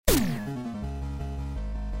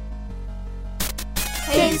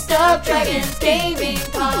Taste of Dragons Gaming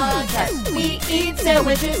Podcast. We eat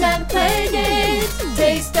sandwiches and play games.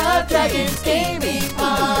 Taste of Dragons Gaming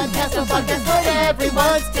Podcast. A podcast for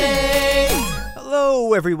everyone's taste.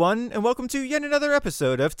 Hello, everyone, and welcome to yet another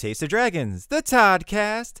episode of Taste of Dragons, the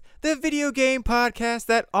Toddcast, the video game podcast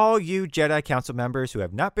that all you Jedi Council members who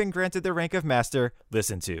have not been granted the rank of Master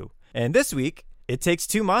listen to. And this week, it takes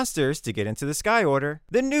two monsters to get into the Sky Order.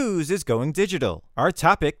 The news is going digital. Our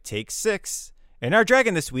topic takes 6. And our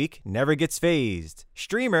dragon this week never gets phased.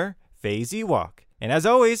 Streamer Phase Ewok. And as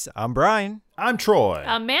always, I'm Brian. I'm Troy.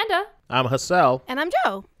 I'm Amanda. I'm Hassel. And I'm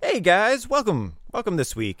Joe. Hey guys, welcome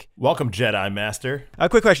this week. Welcome, Jedi Master. A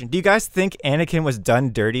quick question. Do you guys think Anakin was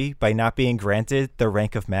done dirty by not being granted the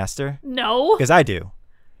rank of Master? No. Because I do.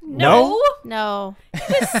 No?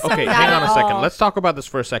 Okay, hang on a second. Let's talk about this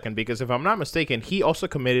for a second, because if I'm not mistaken, he also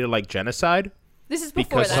committed genocide This is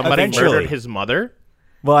before because that. somebody Eventually. murdered his mother.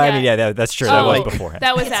 Well, I Yeah. mean, yeah, that's true. Oh, That was beforehand.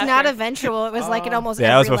 That was It's after. not eventual. It was in almost Yeah,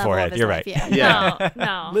 that was every level beforehand. of his You're life. right. Yeah.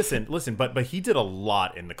 No. Listen, but he did a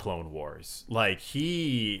lot in the Clone Wars.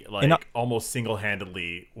 He almost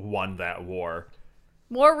single-handedly won that war.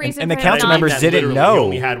 More reason and the for him council not- members That didn't literally know. He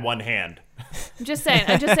only had one hand. I'm just saying.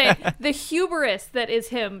 The hubris that is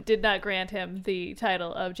him did not grant him the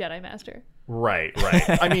title of Jedi Master. Right.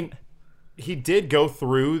 I mean, he did go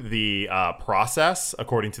through the process,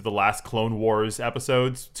 according to the last Clone Wars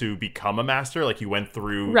episodes, to become a master. He went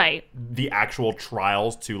through the actual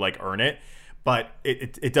trials to earn it. But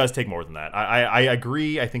it does take more than that. I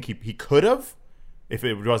agree. I think he could have, if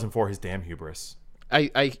it wasn't for his damn hubris.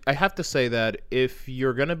 I have to say that if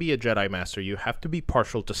you're going to be a Jedi Master, you have to be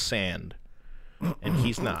partial to sand. And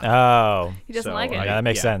he's not. Oh. He doesn't So, like it. Yeah, that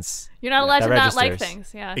makes sense. You're not allowed That to not like registers.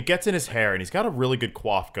 things. Yeah. It gets in his hair, and he's got a really good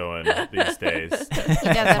quaff going these days. He does It's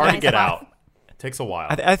have hard to nice get stuff. out. It takes a while.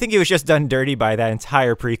 I think he was just done dirty by that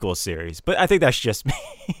entire prequel series. But I think that's just me.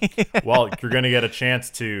 Well, you're going to get a chance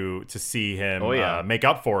to see him make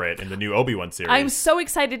up for it in the new Obi-Wan series. I'm so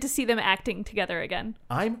excited to see them acting together again.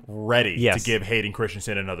 I'm ready Yes. to give Hayden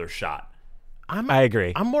Christensen another shot. I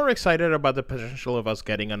agree. I'm more excited about the potential of us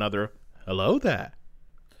getting another hello there.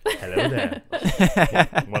 Hello there.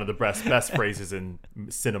 One of the best phrases in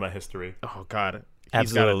cinema history. Oh, God.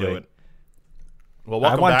 He's got to do Absolutely. it. Well, I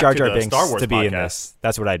welcome want back Jar to Jar the Binks Star Wars to be podcast. in this.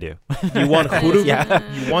 That's what I do. You want who to? Yeah.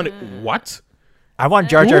 You want what? I want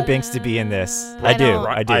Jar Jar Binks to be in this. I do. don't.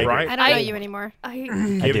 I do. Right. I don't know you anymore.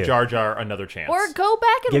 Give do. Jar Jar another chance. Or go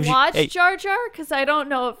back and Gives you- watch hey. Jar Jar, because I don't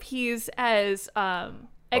know if he's as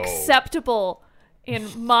acceptable in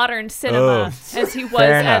modern cinema as he was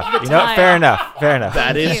Fair at enough. the You know, time. fair enough. Fair enough.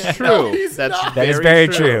 That is true. That is very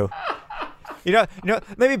true. You know,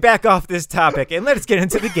 let me back off this topic and let's get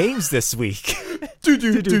into the games this week. What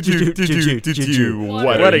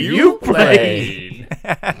are you playing?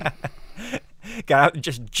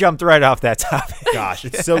 Just jumped right off that topic. Gosh,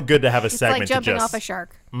 it's so good to have a It's segment like jumping to just off a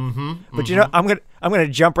shark. But you know, I'm gonna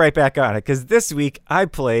jump right back on it because this week I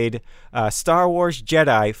played Star Wars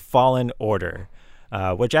Jedi Fallen Order,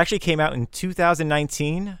 which actually came out in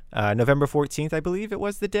 2019, November 14th, I believe it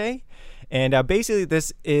was the day. And basically,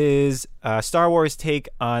 this is Star Wars' take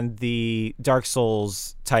on the Dark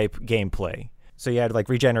Souls type gameplay. So you had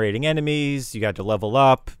regenerating enemies, you got to level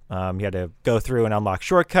up, you had to go through and unlock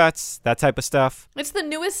shortcuts, that type of stuff. It's the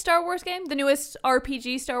newest Star Wars game? The newest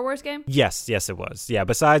RPG Star Wars game? Yes, it was. Yeah,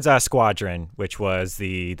 besides Squadron, which was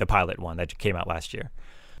the pilot one that came out last year.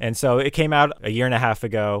 And so it came out a year and a half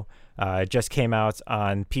ago. It just came out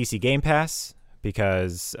on PC Game Pass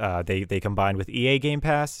because they combined with EA Game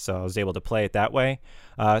Pass, so I was able to play it that way.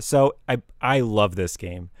 So I love this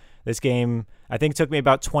game. This game, I think, took me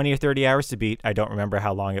about 20 or 30 hours to beat. I don't remember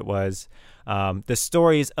how long it was. The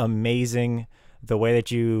story is amazing. The way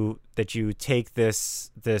that you take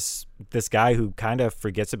this guy who kind of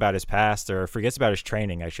forgets about his past, or forgets about his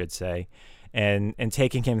training, I should say, and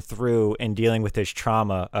taking him through and dealing with his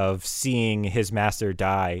trauma of seeing his master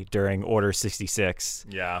die during Order 66.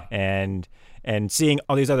 Yeah. And seeing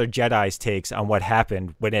all these other Jedi's takes on what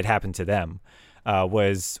happened when it happened to them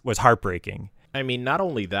was heartbreaking. I mean, not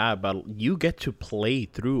only that, but you get to play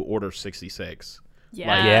through Order 66.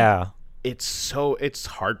 Yeah. Yeah. It's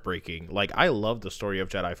heartbreaking. I love the story of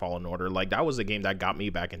Jedi Fallen Order. That was the game that got me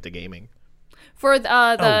back into gaming. For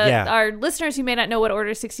yeah. our listeners who may not know what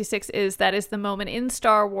Order 66 is, that is the moment in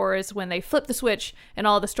Star Wars when they flipped the switch and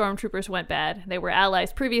all the stormtroopers went bad. They were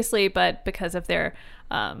allies previously, but because of their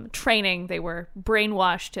training, they were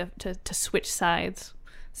brainwashed to switch sides.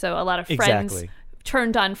 So a lot of friends Exactly.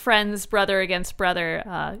 turned on friends, brother against brother,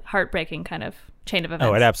 heartbreaking kind of chain of events.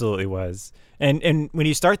 Oh, it absolutely was. And when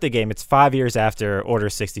you start the game, it's 5 years after Order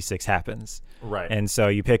 66 happens. Right. And so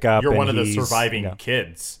you pick up. You're and one of the he's, surviving you know,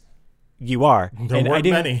 kids. You are. There and weren't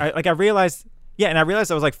many. I realized. Yeah, and I realized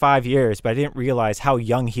that was like 5 years, but I didn't realize how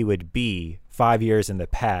young he would be 5 years in the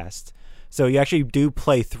past. So you actually do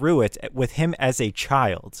play through it with him as a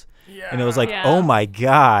child. Yeah. And it was like, oh my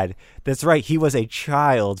God, that's right. He was a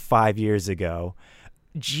child 5 years ago.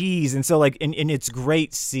 Jeez. And so like, and it's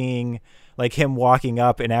great seeing like him walking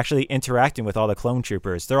up and actually interacting with all the clone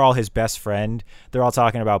troopers. They're all his best friend. They're all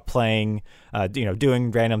talking about playing,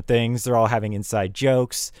 doing random things. They're all having inside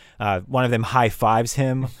jokes. One of them high fives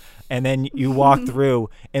him. And then you walk through,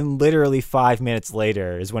 and literally 5 minutes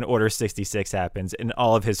later is when Order 66 happens, and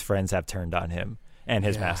all of his friends have turned on him and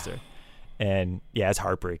his master. And yeah, it's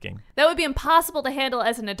heartbreaking. That would be impossible to handle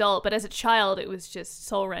as an adult, but as a child, it was just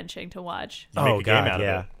soul-wrenching to watch. You make a game out of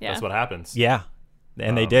it. Yeah. That's what happens. Yeah.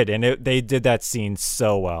 And they did. And they did that scene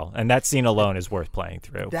so well. And that scene alone is worth playing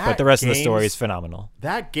through. But the rest of the story is phenomenal.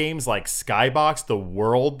 That game's like Skybox, the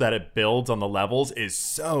world that it builds on the levels is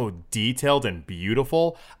so detailed and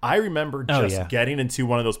beautiful. I remember just getting into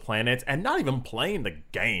one of those planets and not even playing the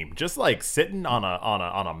game. Just like sitting on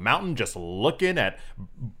a mountain, just looking at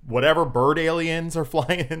whatever bird aliens are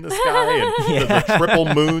flying in the sky and the triple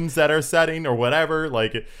moons that are setting or whatever.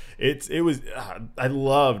 Like it was I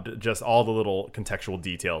loved just all the little contextual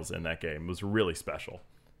details in that game. It was really special.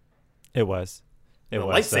 It was. It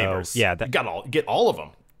was. Lightsabers. So, yeah, you get all of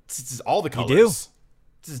them. All the colors.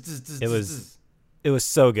 You do. It was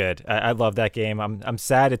so good. I love that game. I'm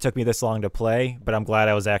sad it took me this long to play, but I'm glad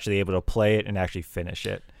I was actually able to play it and actually finish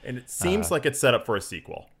it. And it seems like it's set up for a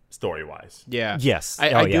sequel, story-wise. Yeah. Yes.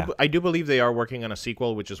 I do believe they are working on a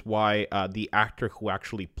sequel, which is why the actor who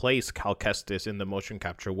actually plays Cal Kestis in the motion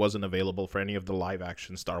capture wasn't available for any of the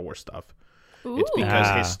live-action Star Wars stuff. Ooh. It's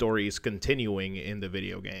because his story is continuing in the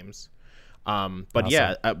video games. But awesome.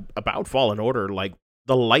 yeah, about Fallen Order, like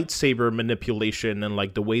the lightsaber manipulation and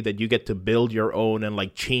like the way that you get to build your own and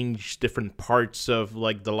like change different parts of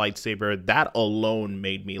like the lightsaber, that alone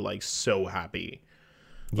made me like so happy.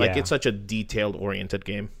 Like it's such a detailed oriented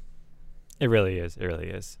game. It really is. It really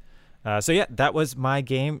is. So yeah, that was my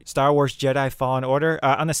game, Star Wars Jedi Fallen Order.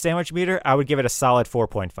 On the sandwich meter, I would give it a solid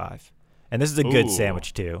 4.5. And this is a good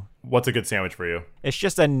sandwich too. What's a good sandwich for you? It's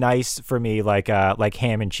just a nice, for me, like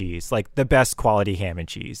ham and cheese, like the best quality ham and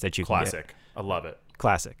cheese that you can get. Classic. I love it.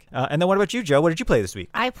 Classic. And then what about you, Joe? What did you play this week?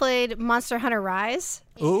 I played Monster Hunter Rise.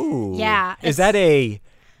 Ooh. Yeah. Is that a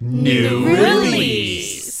new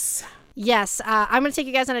release? Yes. I'm going to take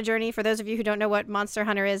you guys on a journey. For those of you who don't know what Monster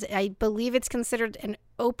Hunter is, I believe it's considered an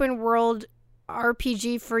open world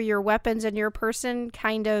RPG for your weapons and your person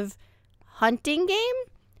kind of hunting game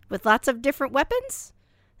with lots of different weapons.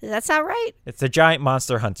 Does that sound right? It's a giant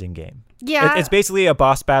monster hunting game. Yeah. It's basically a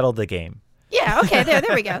boss battle the game. Yeah, okay, there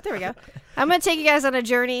we go. There we go. I'm going to take you guys on a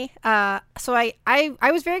journey. So I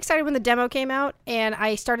was very excited when the demo came out, and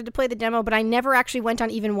I started to play the demo, but I never actually went on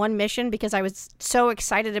even one mission because I was so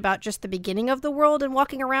excited about just the beginning of the world and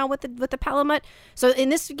walking around with the Palamut. So in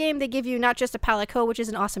this game, they give you not just a Palico, which is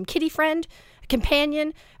an awesome kitty friend, a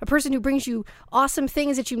companion, a person who brings you awesome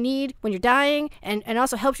things that you need when you're dying, and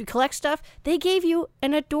also helps you collect stuff. They gave you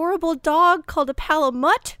an adorable dog called a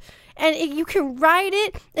Palamut. And you can ride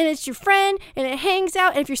it, and it's your friend, and it hangs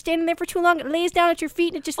out. And if you're standing there for too long, it lays down at your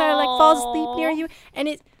feet, and it just kind of like falls asleep near you. And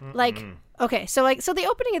it okay, so the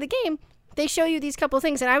opening of the game, they show you these couple of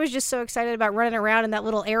things, and I was just so excited about running around in that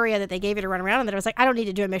little area that they gave you to run around in that I was like, I don't need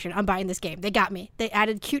to do a mission. I'm buying this game. They got me. They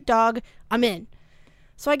added cute dog. I'm in.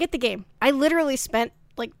 So I get the game. I literally spent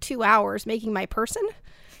like 2 hours making my person.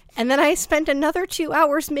 And then I spent another 2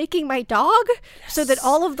 hours making my dog, so that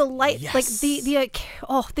all of the light, like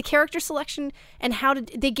the character selection and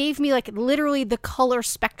they gave me like literally the color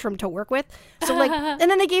spectrum to work with. So like, and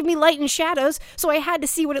then they gave me light and shadows, so I had to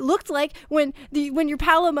see what it looked like when your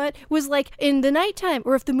Palamut was like in the nighttime,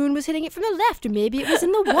 or if the moon was hitting it from the left, or maybe it was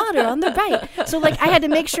in the water on the right. So like, I had to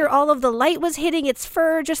make sure all of the light was hitting its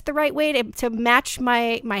fur just the right way to match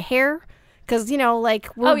my hair. Because, like,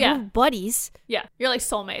 we're buddies. Yeah, you're like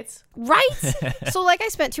soulmates. Right? So, like, I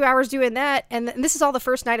spent 2 hours doing that, and this is all the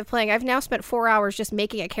first night of playing. I've now spent 4 hours just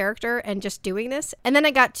making a character and just doing this. And then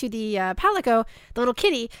I got to the Palico, the little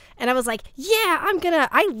kitty, and I was like, yeah,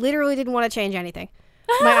 I literally didn't want to change anything.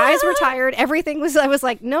 My eyes were tired. Everything was, I was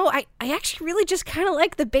like, no, I actually really just kind of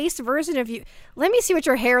like the base version of you. Let me see what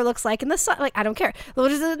your hair looks like in the sun. Like, I don't care.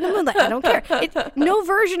 What is it in the moonlight? I don't care. No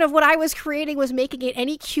version of what I was creating was making it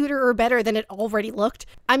any cuter or better than it already looked.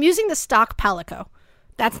 I'm using the stock Palico.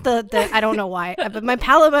 That's the I don't know why, but my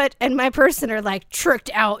Palamut and my person are like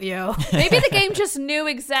tricked out, yo. Maybe the game just knew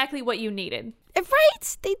exactly what you needed.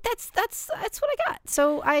 Right? That's what I got.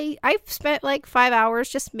 So I spent like 5 hours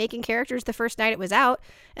just making characters the first night it was out,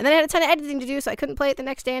 and then I had a ton of editing to do, so I couldn't play it the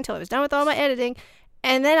next day until I was done with all my editing.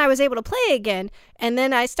 And then I was able to play again, and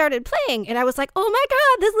then I started playing, and I was like, oh my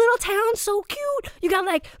god, this little town's so cute. You got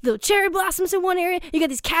like little cherry blossoms in one area, you got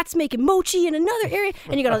these cats making mochi in another area,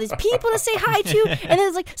 and you got all these people to say hi to, and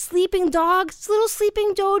there's like sleeping dogs, little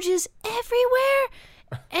sleeping doges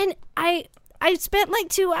everywhere. And I spent like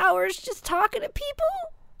 2 hours just talking to people,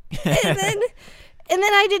 and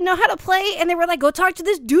then I didn't know how to play, and they were like, go talk to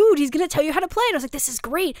this dude. He's going to tell you how to play. And I was like, this is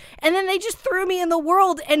great. And then they just threw me in the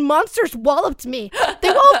world, and monsters walloped me. They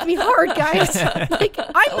walloped me hard, guys. Like,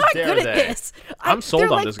 I'm not good at this. I'm sold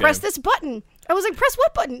on this game. Press this button. I was like, press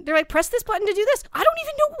what button? They're like, press this button to do this. I don't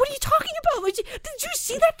even know. What are you talking about? Did you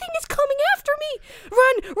see that thing is coming after me?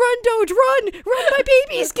 Run, Doge, run, my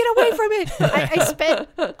babies. Get away from it. I spent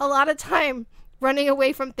a lot of time running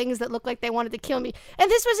away from things that looked like they wanted to kill me. And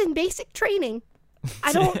this was in basic training.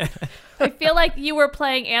 I feel like you were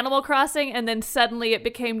playing Animal Crossing and then suddenly it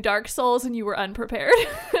became Dark Souls and you were unprepared.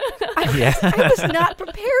 I was not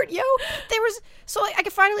prepared, yo. So I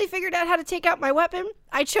finally figured out how to take out my weapon.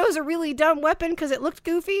 I chose a really dumb weapon because it looked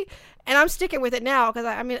goofy, and I'm sticking with it now because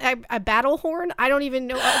I battle horn. I don't even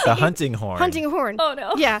know the hunting horn. Hunting horn. Oh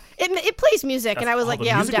no. Yeah, it plays music, and I was like,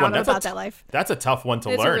 yeah, I'm down about that life. That's a tough one to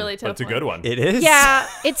learn. A really tough but it's a good one. It is. Yeah,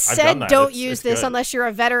 it said don't use it's this good. unless you're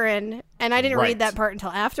a veteran, and I didn't read that part until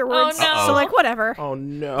afterwards. Oh, no. So like whatever. Oh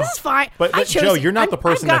no. This is fine. But I chose Joe, it. you're not the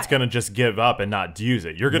person I've that's got- going to just give up and not use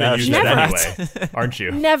it. You're going No, to use she's it not. anyway, aren't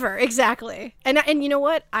you? Never, exactly. And you know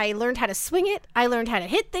what? I learned how to swing it. I learned how to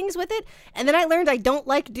hit things with it. And then I learned I don't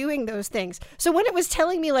like doing those things. So when it was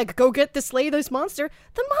telling me, like, go get to slay this monster,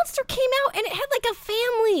 the monster came out and it had, like, a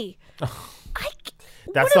family.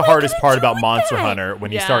 That's the hardest part about Monster that? Hunter,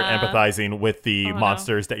 when you start Yeah. empathizing with the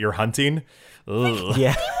monsters that you're hunting. Ugh.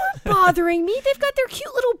 Yeah. Bothering me. They've got their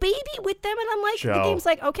cute little baby with them. And I'm like, the Joe. game's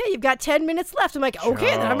like, okay, you've got 10 minutes left. I'm like,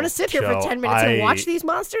 okay, then I'm going to sit here for Joe, 10 minutes and watch these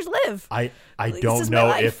monsters live. I This don't is my know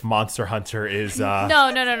life. if Monster Hunter is...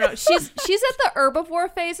 No. She's at the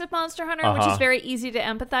herbivore phase of Monster Hunter, which is very easy to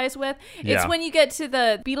empathize with. It's Yeah. when you get to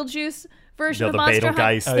the Beetlejuice version of the Monster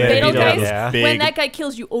Betelgeuse. Hunter. Oh, The yeah, Betelgeuse. yeah. Big- When that guy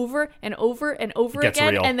kills you over and over and over It gets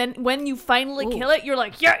again, real. and then when you finally kill it, you're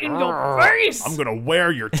like, yeah, in your face. I'm going to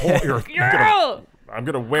wear your... Yeah. I'm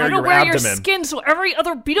going to wear I'm your gonna wear your abdomen. skin so every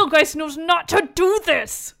other Beetlejuice knows not to do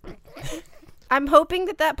this. I'm hoping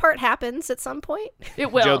that part happens at some point. It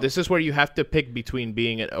will. Joe, this is where you have to pick between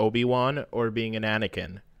being an Obi-Wan or being an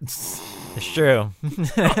Anakin. It's true.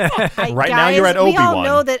 Right now you're at We all Obi-Wan.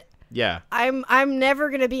 know that Yeah. I'm never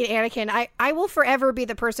gonna be an Anakin. I will forever be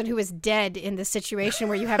the person who is dead in this situation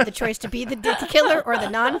where you have the choice to be the killer or the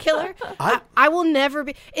non-killer. I will never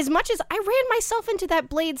be. As much as I ran myself into that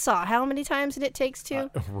blade saw, how many times did it takes to?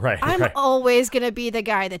 Right. I'm right. always gonna be the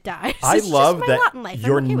guy that dies. I It's love just my lot that in life.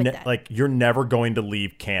 you're I'm okay with that. like you're never going to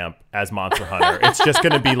leave camp as Monster Hunter. It's just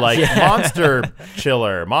going to be like monster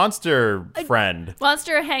chiller, monster friend,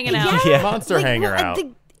 Monster hanging out. Yeah. monster Like, hanger well, out.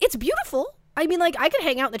 It's beautiful. I mean, like, I could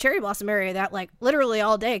hang out in the cherry blossom area that, like, literally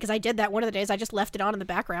all day because I did that one of the days. I just left it on in the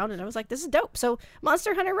background and I was like, this is dope. So,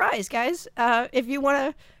 Monster Hunter Rise, guys. If you want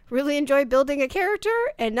to really enjoy building a character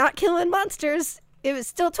and not killing monsters, it was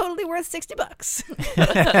still totally worth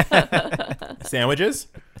 $60. Sandwiches?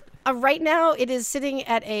 Right now, it is sitting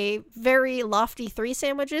at a very lofty 3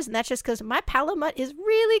 sandwiches, and that's just because my Palamut is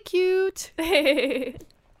really cute.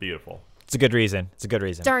 Beautiful. It's a good reason. It's a good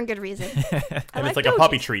reason. Darn good reason. And it's like a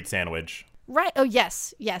puppy treat sandwich. Right. Oh,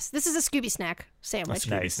 yes. Yes. This is a Scooby snack sandwich.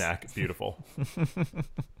 Scooby Nice. snack. Beautiful. And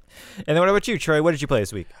then what about you, Troy? What did you play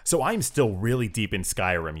this week? So I'm still really deep in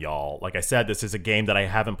Skyrim, y'all. Like I said, this is a game that I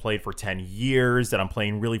haven't played for 10 years, that I'm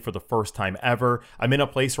playing really for the first time ever. I'm in a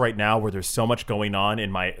place right now where there's so much going on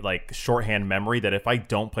in my like shorthand memory that if I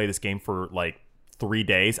don't play this game for like 3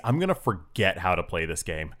 days, I'm going to forget how to play this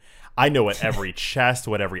game. I know what every chest,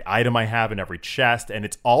 what every item I have in every chest, and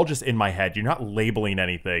it's all just in my head. You're not labeling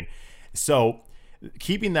anything. So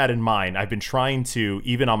keeping that in mind, I've been trying to,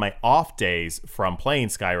 even on my off days from playing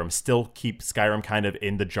Skyrim, still keep Skyrim kind of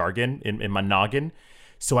in the jargon, in my noggin.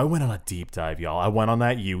 So I went on a deep dive, y'all. I went on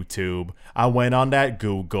that YouTube. I went on that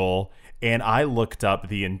Google. And I looked up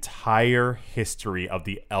the entire history of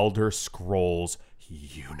the Elder Scrolls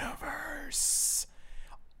universe.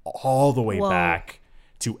 All the way Whoa. back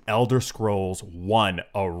to Elder Scrolls 1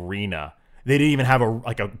 Arena. They didn't even have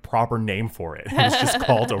a proper name for it. It was just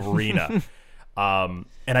called Arena.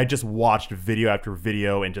 And I just watched video after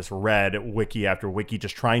video and just read wiki after wiki,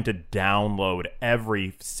 just trying to download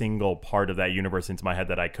every single part of that universe into my head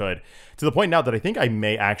that I could, to the point now that I think I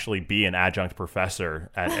may actually be an adjunct professor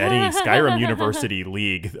at any Skyrim University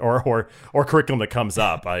league or curriculum that comes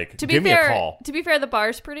up. Like, give me a call. To be fair, the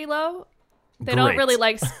bar's pretty low. They Great. don't really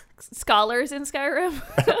like scholars in Skyrim.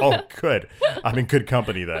 Oh, good. I'm in good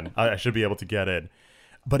company then. I should be able to get in.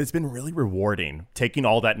 But it's been really rewarding taking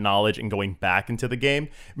all that knowledge and going back into the game.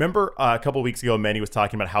 Remember a couple of weeks ago, Manny was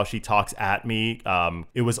talking about how she talks at me.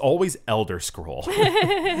 It was always Elder Scroll.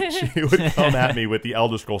 She would come at me with the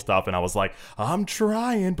Elder Scroll stuff, and I was like, I'm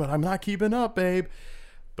trying, but I'm not keeping up, babe.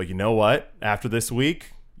 But you know what? After this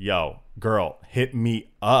week, yo, girl, hit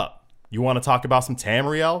me up. You want to talk about some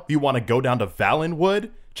Tamriel? You want to go down to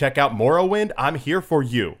Valenwood? Check out Morrowind. I'm here for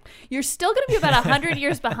you. You're still going to be about 100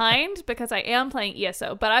 years behind because I am playing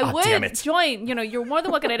ESO, but I would join. You know, you're more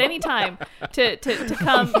than welcome at any time to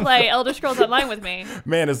come play Elder Scrolls Online with me.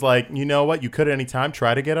 Man is like, you know what? You could at any time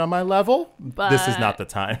try to get on my level. But this is not the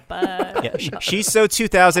time. Yeah, she's so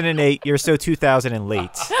 2008. You're so 2000 and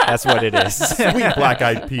late. That's what it is. Sweet Black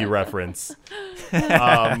Eyed Pea reference.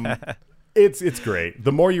 It's great.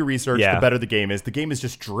 The more you research, the better the game is. The game is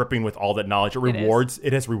just dripping with all that knowledge.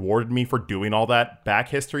 It has rewarded me for doing all that back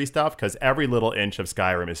history stuff, because every little inch of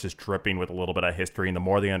Skyrim is just dripping with a little bit of history, and the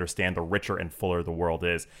more they understand, the richer and fuller the world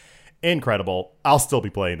is. Incredible. I'll still be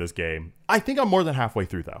playing this game. I think I'm more than halfway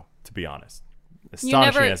through, though, to be honest. You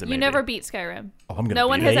never beat Skyrim. Oh, I'm gonna. No beat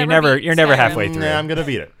one it. has Yeah, ever. you're never halfway through. Nah, I'm gonna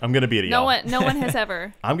beat it. I'm gonna beat it. No y'all. one has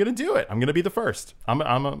ever. I'm gonna do it. I'm gonna be the first. I'm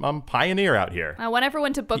a pioneer out here. I want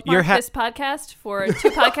everyone to bookmark this podcast for 2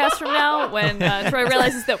 podcasts from now when Troy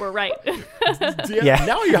realizes that we're right. Yeah.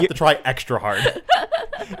 Now you have to try extra hard.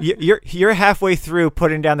 You're halfway through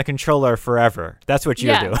putting down the controller forever. That's what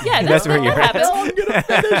you're doing. Yeah, that's where you're at. No, I'm gonna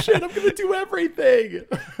finish it. I'm gonna do everything.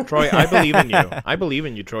 Troy, I believe in you. I believe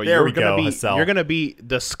in you, Troy. There we go, Hassel. You're gonna be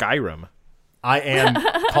the Skyrim. I am.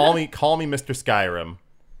 Call me Mr. Skyrim.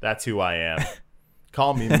 That's who I am.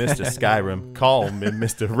 Call me Mr. Skyrim. Call me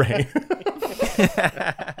Mr. Rain.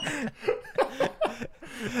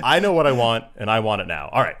 I know what I want, and I want it now.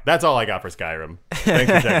 All right, that's all I got for Skyrim.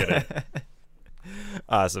 Thanks for checking in.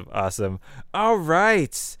 Awesome. All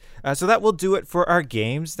right. So that will do it for our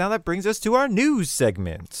games. Now that brings us to our news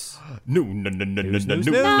segment.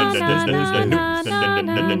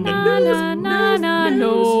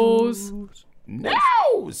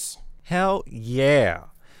 News. Hell yeah.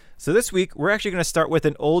 So this week, we're actually going to start with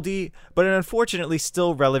an oldie, but an unfortunately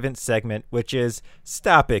still relevant segment, which is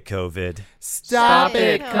Stop It, COVID. Stop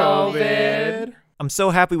it, COVID. I'm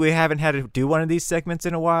so happy we haven't had to do one of these segments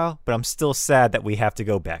in a while, but I'm still sad that we have to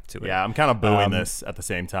go back to it. Yeah, I'm kind of booing this at the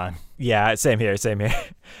same time. Yeah, same here.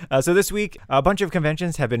 So this week, a bunch of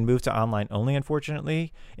conventions have been moved to online only,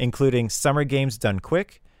 unfortunately, including Summer Games Done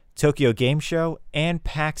Quick, Tokyo Game Show, and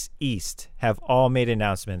PAX East have all made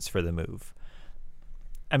announcements for the move.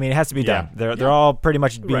 I mean, it has to be done. They're all pretty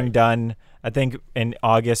much being done, I think, in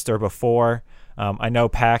August or before. I know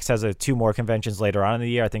PAX has 2 more conventions later on in the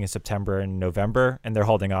year, I think in September and November, and they're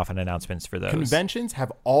holding off on announcements for those. Conventions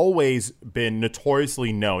have always been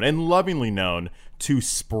notoriously known and lovingly known to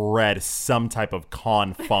spread some type of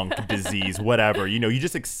con-funk disease, whatever. You know, you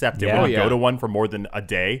just accept it. When you go to one for more than a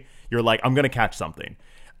day, you're like, I'm going to catch something.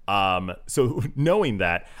 So knowing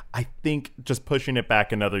that, I think just pushing it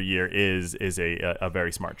back another year is a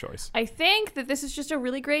very smart choice. I think that this is just a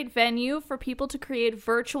really great venue for people to create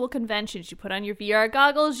virtual conventions. You put on your VR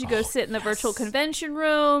goggles, you go sit in the virtual convention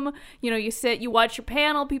room. You know, you watch your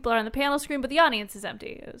panel. People are on the panel screen, but the audience is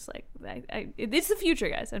empty. It was like, it's the future,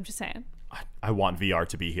 guys. I'm just saying. I want VR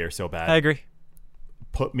to be here so bad. I agree.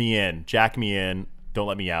 Put me in, jack me in. Don't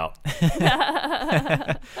let me out.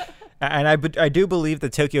 And I do believe the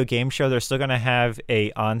Tokyo Game Show, they're still going to have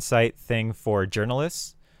a on-site thing for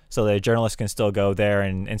journalists, so that journalists can still go there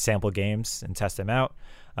and sample games and test them out.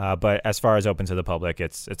 But as far as open to the public,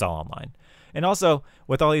 it's all online. And also,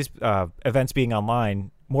 with all these events being online,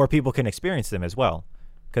 more people can experience them as well,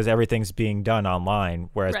 because everything's being done online,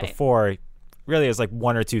 whereas before, really, it's like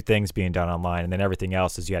 1 or 2 things being done online, and then everything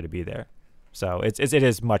else is you had to be there. So it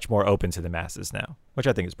is much more open to the masses now, which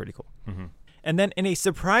I think is pretty cool. Mm-hmm. And then in a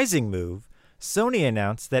surprising move, Sony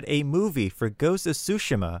announced that a movie for Ghost of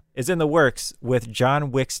Tsushima is in the works with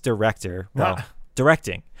John Wick's directing.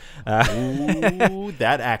 Ooh,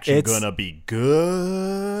 that action gonna be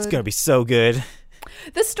good. It's gonna be so good.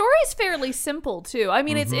 The story's fairly simple too. I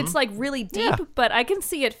mean, it's like really deep, but I can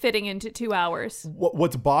see it fitting into 2 hours.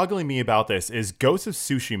 What's boggling me about this is Ghost of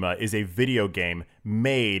Tsushima is a video game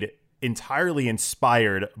made entirely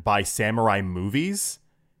inspired by samurai movies.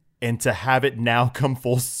 and to have it now come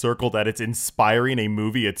full circle that it's inspiring a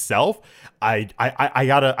movie itself, I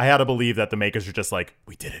gotta believe that the makers are just like,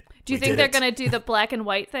 we did it. Do you think they're gonna do the black and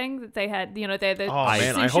white thing that they had? They had the I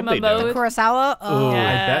hope they Tsushima mode. do. Kurosawa. Oh, Yeah.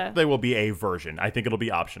 I bet there will be a version. I think it'll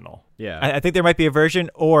be optional. Yeah. I think there might be a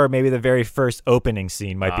version, or maybe the very first opening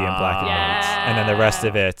scene might be in black and white, and then the rest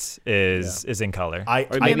of it is in color.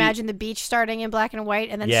 Can you imagine the beach starting in black and white,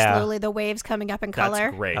 and then slowly the waves coming up in color?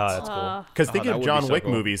 That's great. Oh, that's cool. Because think of John Wick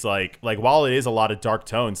movies, like while it is a lot of dark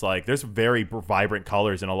tones, like there's very vibrant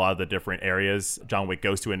colors in a lot of the different areas John Wick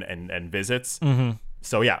goes to and visits. Mm-hmm.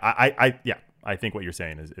 So yeah, I think what you're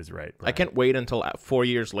saying is right. I can't wait until 4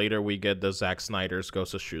 years later we get the Zack Snyder's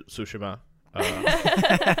Ghost of Tsushima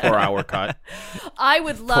 4-hour cut. I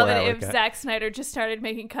would love it 4-hour if cut. Zack Snyder just started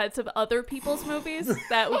making cuts of other people's movies.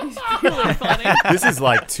 That would be really funny. This is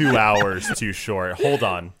like 2 hours too short. Hold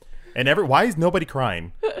on. And why is nobody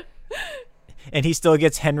crying? And he still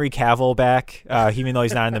gets Henry Cavill back, even though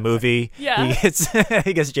he's not in the movie. Yeah.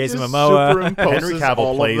 He gets Jason Momoa. Henry Cavill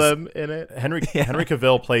all plays of them in it. Henry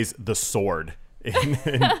Cavill plays the sword in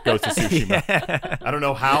Ghost of Tsushima. Yeah. I don't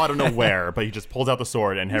know how, I don't know where, but he just pulls out the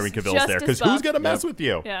sword and Henry Cavill's just there. as Because buff. who's gonna mess with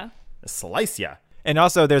you? Yeah. Slice ya. And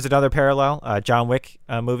also, there's another parallel. John Wick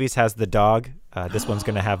movies has the dog. This one's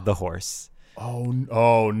gonna have the horse.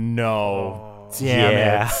 Oh no!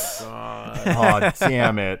 Damn it! Oh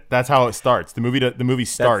damn it! That's how it starts. The movie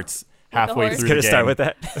starts halfway horse. through It's the gonna game. start with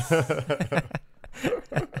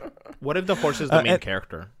that. What if the horse is the main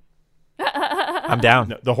character? I'm down.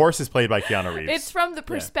 No, the horse is played by Keanu Reeves. It's from the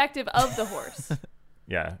perspective of the horse.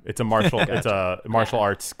 Yeah, it's a martial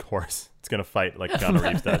arts horse. It's gonna fight like Keanu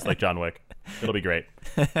Reeves does, like John Wick. It'll be great.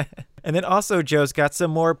 And then also, Joe's got some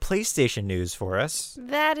more PlayStation news for us.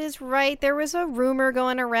 That is right. There was a rumor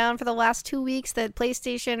going around for the last 2 weeks that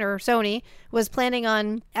PlayStation or Sony was planning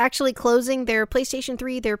on actually closing their PlayStation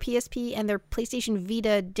 3, their PSP, and their PlayStation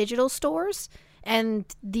Vita digital stores. And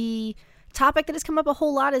the topic that has come up a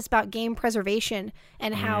whole lot is about game preservation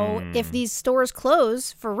and how if these stores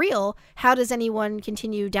close for real, how does anyone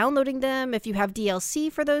continue downloading them? If you have DLC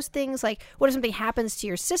for those things, like what if something happens to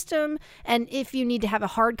your system? And if you need to have a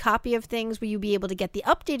hard copy of things, will you be able to get the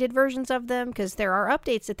updated versions of them? Because there are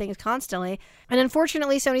updates to things constantly. And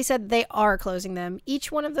unfortunately, Sony said they are closing them. Each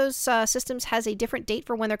one of those systems has a different date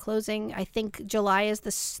for when they're closing. I think July is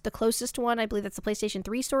the closest one. I believe that's the PlayStation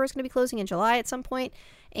 3 store is going to be closing in July at some point.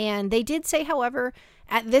 And they did say, however,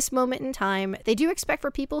 at this moment in time, they do expect for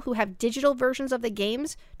people who have digital versions of the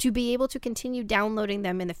games to be able to continue downloading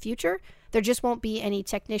them in the future. There just won't be any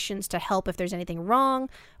technicians to help if there's anything wrong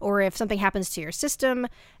or if something happens to your system.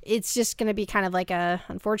 It's just going to be kind of like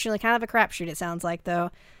unfortunately, kind of a crapshoot, it sounds like, though.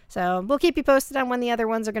 So we'll keep you posted on when the other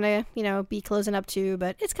ones are going to, be closing up too,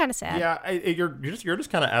 but it's kind of sad. Yeah, you're just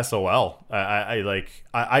kind of SOL.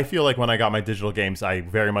 I feel like when I got my digital games, I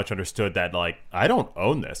very much understood that like I don't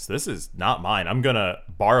own this. This is not mine. I'm gonna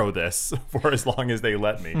borrow this for as long as they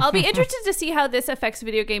let me. I'll be interested to see how this affects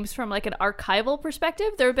video games from like an archival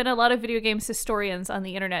perspective. There have been a lot of video games historians on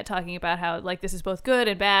the internet talking about how like this is both good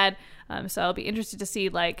and bad. So I'll be interested to see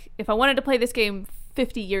like if I wanted to play this game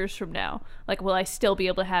 50 years from now, like will I still be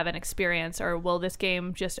able to have an experience, or will this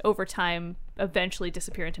game just over time eventually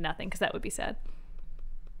disappear into nothing? Because that would be sad.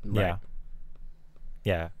 Right.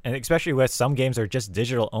 Yeah, and especially with some games are just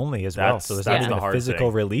digital only as well, so there's not even a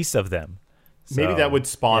physical release of them. Maybe that would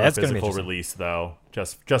spawn a physical release release, though,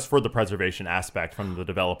 just for the preservation aspect from the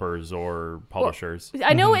developers or publishers.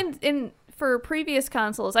 I know in for previous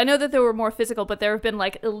consoles, I know that there were more physical, but there have been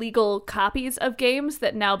like illegal copies of games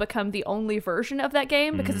that now become the only version of that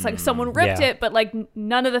game because it's like someone ripped it, but like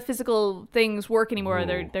none of the physical things work anymore.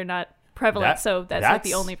 Ooh. They're not prevalent, so that's like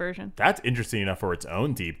the only version. That's interesting enough for its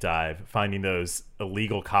own deep dive, finding those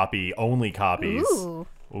illegal only copies.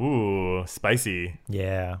 Ooh, spicy.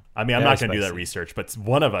 Yeah. I mean, I'm not going to do that research, but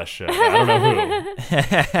one of us should. I don't know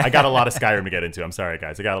who. I got a lot of Skyrim to get into. I'm sorry,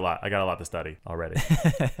 guys. I got a lot to study already.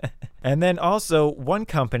 And then also, one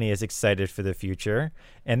company is excited for the future,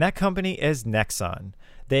 and that company is Nexon.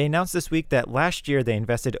 They announced this week that last year they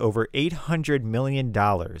invested over $800 million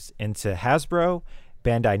into Hasbro,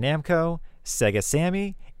 Bandai Namco, Sega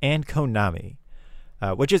Sammy, and Konami.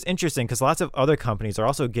 Which is interesting because lots of other companies are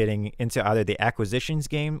also getting into either the acquisitions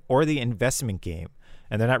game or the investment game.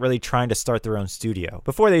 And they're not really trying to start their own studio.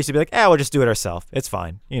 Before they used to be like, we'll just do it ourselves. It's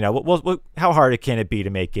fine. We'll how hard can it be to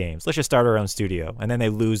make games? Let's just start our own studio. And then they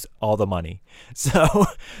lose all the money. So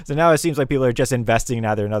now it seems like people are just investing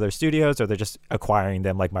either in other studios or they're just acquiring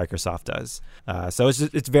them like Microsoft does. So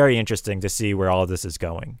it's very interesting to see where all of this is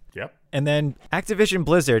going. Yep. And then Activision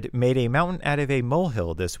Blizzard made a mountain out of a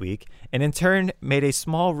molehill this week, and in turn made a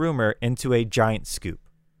small rumor into a giant scoop.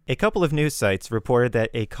 A couple of news sites reported that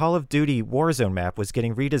a Call of Duty Warzone map was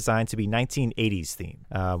getting redesigned to be 1980s theme.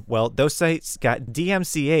 Well, those sites got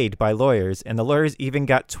DMCA'd by lawyers, and the lawyers even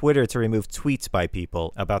got Twitter to remove tweets by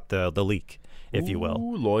people about the leak, if you will.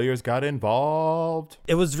 Ooh, lawyers got involved.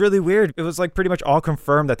 It was really weird. It was like pretty much all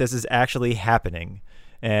confirmed that this is actually happening.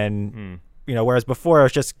 And, whereas before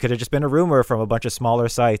it could have just been a rumor from a bunch of smaller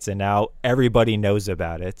sites, and now everybody knows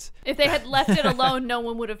about it. If they had left it alone, no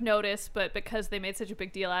one would have noticed, but because they made such a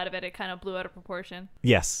big deal out of it, it kind of blew out of proportion.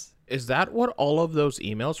 Yes. Is that what all of those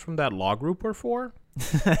emails from that law group were for?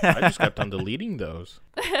 I just kept on deleting those.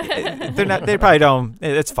 They're not. They probably don't.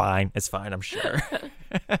 It's fine. It's fine, I'm sure.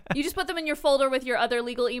 You just put them in your folder with your other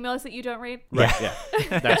legal emails that you don't read? Right, yeah.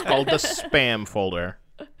 That's called the spam folder.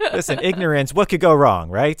 Listen, ignorance, what could go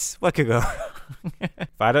wrong, right? What could go wrong?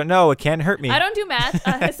 If I don't know, it can't hurt me. I don't do math.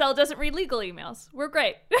 Hassel doesn't read legal emails. We're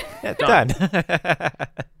great. Yeah, done.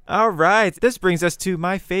 All right. This brings us to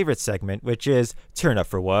my favorite segment, which is Turn Up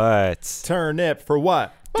for What? Turnip for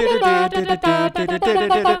what?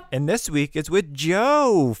 And this week it's with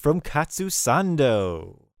Joe from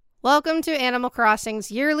Katsusando. Welcome to Animal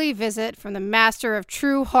Crossing's yearly visit from the master of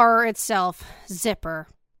true horror itself, Zipper.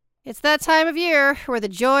 It's that time of year where the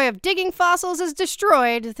joy of digging fossils is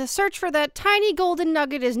destroyed, the search for that tiny golden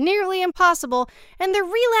nugget is nearly impossible, and the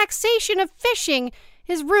relaxation of fishing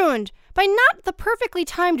is ruined by not the perfectly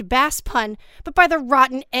timed bass pun, but by the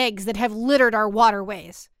rotten eggs that have littered our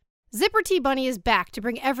waterways. Zipper T. Bunny is back to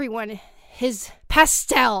bring everyone his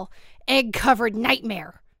pastel, egg-covered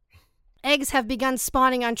nightmare. Eggs have begun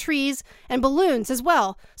spawning on trees and balloons as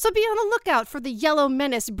well, so be on the lookout for the yellow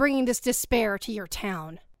menace bringing this despair to your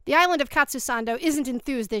town. The island of Katsusando isn't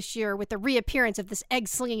enthused this year with the reappearance of this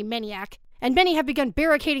egg-slinging maniac, and many have begun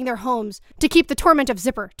barricading their homes to keep the torment of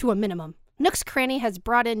Zipper to a minimum. Nook's Cranny has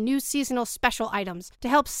brought in new seasonal special items to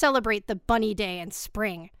help celebrate the Bunny Day and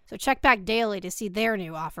spring, so check back daily to see their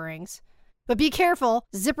new offerings. But be careful,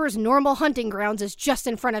 Zipper's normal hunting grounds is just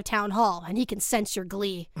in front of Town Hall, and he can sense your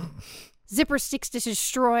glee. Zipper seeks to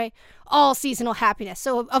destroy all seasonal happiness,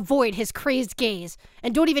 so avoid his crazed gaze,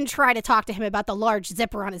 and don't even try to talk to him about the large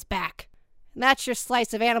zipper on his back. And that's your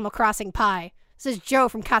slice of Animal Crossing pie. This is Joe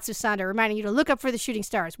from Katsusando reminding you to look up for the shooting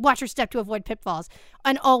stars, watch your step to avoid pitfalls,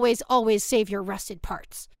 and always, always save your rusted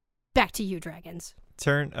parts. Back to you, dragons.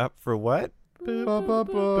 Turn up for what?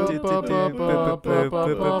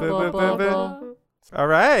 All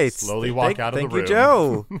right. Slowly walk out of the room. Thank you,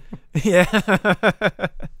 Joe. Yeah.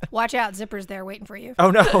 Watch out, Zipper's there waiting for you.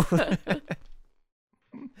 Oh, no.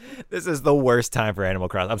 This is the worst time for Animal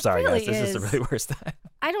Crossing. I'm sorry, really guys. This is the really worst time.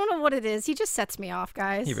 I don't know what it is. He just sets me off,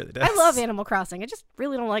 guys. He really does. I love Animal Crossing. I just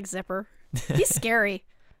really don't like Zipper. He's scary.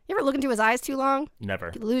 You ever look into his eyes too long?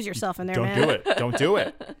 Never. You lose yourself in there, Don't man. do it. Don't do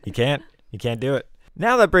it. You can't do it.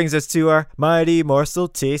 Now that brings us to our Mighty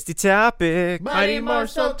Morsel Tasty topic. Mighty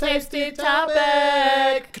Morsel Tasty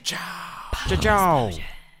topic. Cha-chow.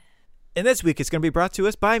 And this week it's going to be brought to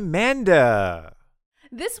us by Manda.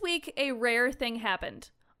 This week, a rare thing happened.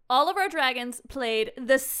 All of our dragons played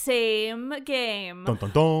the same game. Dun,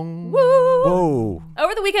 dun, dun. Woo! Whoa.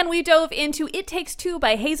 Over the weekend, we dove into It Takes Two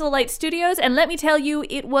by Hazel Light Studios, and let me tell you,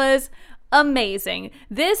 it was amazing.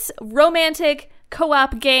 This romantic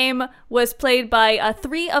co-op game was played by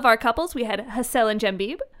 3 of our couples. We had Hassel and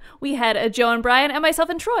Jembib. We had Joe and Brian, and myself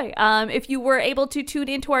and Troy. If you were able to tune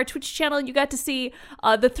into our Twitch channel, you got to see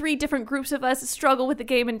the 3 different groups of us struggle with the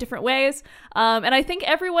game in different ways. And I think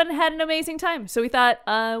everyone had an amazing time. So we thought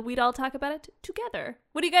we'd all talk about it together.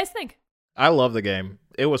 What do you guys think? I love the game.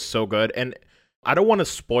 It was so good. And I don't want to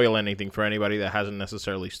spoil anything for anybody that hasn't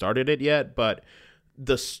necessarily started it yet, but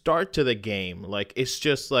the start to the game, like, it's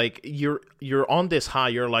just like you're on this high.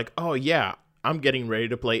 You're like, oh, yeah, I'm getting ready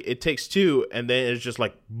to play It Takes Two, and then it's just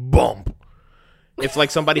like, bump. It's like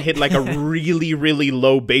somebody hit like a really, really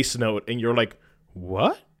low bass note, and you're like,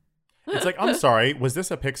 what? It's like, I'm sorry, was this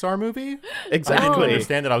a Pixar movie? Exactly. I didn't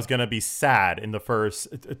understand that I was going to be sad in the first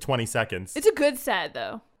 20 seconds. It's a good sad,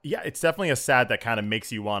 though. Yeah, it's definitely a sad that kind of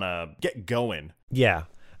makes you want to get going. Yeah.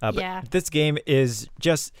 But this game is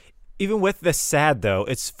just, even with the sad, though,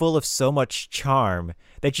 it's full of so much charm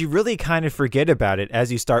that you really kind of forget about it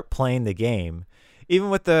as you start playing the game. Even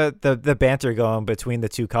with the banter going between the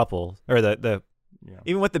two couples, or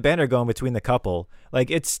even with the banter going between the couple,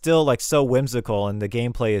 like, it's still like so whimsical, and the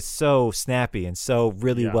gameplay is so snappy and so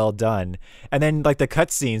really well done. And then like the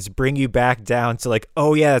cutscenes bring you back down to like,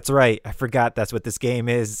 oh yeah, that's right, I forgot that's what this game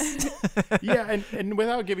is. Yeah, and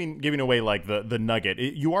without giving away like the nugget,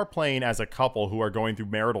 you are playing as a couple who are going through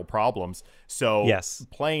marital problems. So yes,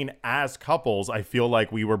 playing as couples, I feel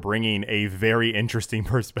like we were bringing a very interesting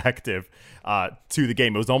perspective to the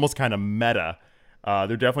game. It was almost kind of meta. There are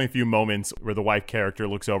definitely a few moments where the wife character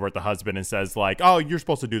looks over at the husband and says like, oh, you're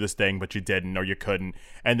supposed to do this thing, but you didn't or you couldn't.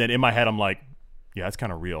 And then in my head, I'm like, yeah, that's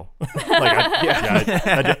kind of real. That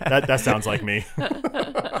sounds like me.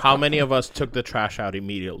 How many of us took the trash out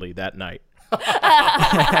immediately that night?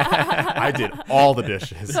 I did all the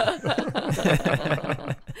dishes.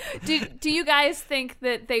 Do you guys think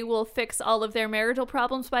that they will fix all of their marital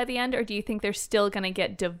problems by the end, or do you think they're still going to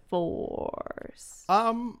get divorced?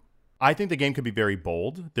 I think the game could be very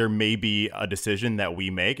bold. There may be a decision that we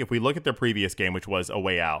make. If we look at their previous game, which was A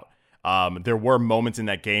Way Out, there were moments in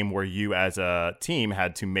that game where you as a team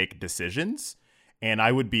had to make decisions, and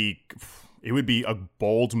it would be a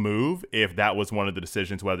bold move if that was one of the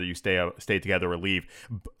decisions, whether you stay together or leave.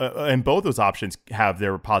 And both those options have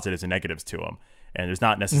their positives and negatives to them, and there's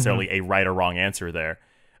not necessarily a right or wrong answer there.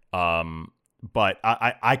 But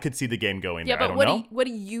I could see the game going there. Yeah, but I don't know. what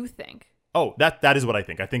do you think? Oh, that is what I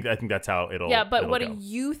think. I think that's how it'll. Yeah, but what go. do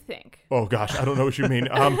you think? Oh gosh, I don't know what you mean.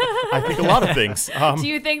 I think a lot of things. Do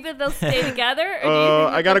you think that they'll stay together? Or do you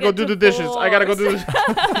think I gotta go do the dishes. I gotta go do this.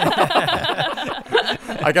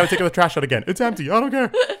 I gotta take the trash out again. It's empty. I don't care.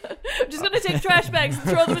 I'm just gonna take trash bags and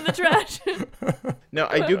throw them in the trash. No,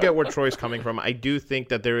 I do get where Troy's coming from. I do think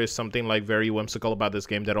that there is something like very whimsical about this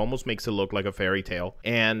game that almost makes it look like a fairy tale.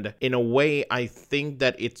 And in a way, I think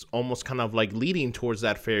that it's almost kind of like leading towards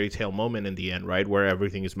that fairy tale moment in the end, right? Where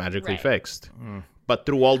everything is magically fixed. But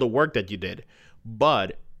through all the work that you did.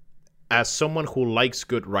 But as someone who likes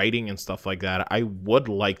good writing and stuff like that, I would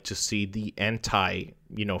like to see the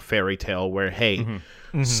fairy tale where, hey,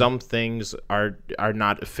 some things are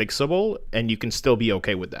not fixable and you can still be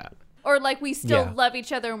okay with that. Or like we still love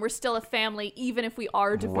each other and we're still a family, even if we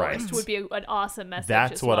are divorced, Right. would be an awesome message.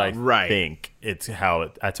 That's as what well. I think. That's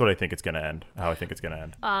what I think it's gonna end. How I think it's gonna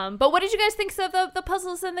end. But what did you guys think of the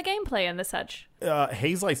puzzles and the gameplay and the such?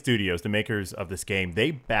 Hazelight Studios, the makers of this game, they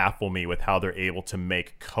baffle me with how they're able to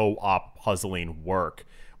make co-op puzzling work,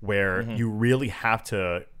 where you really have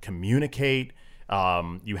to communicate.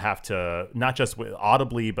 You have to not just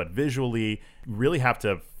audibly but visually really have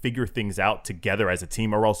to figure things out together as a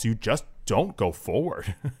team, or else you just don't go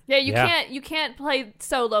forward. You can't play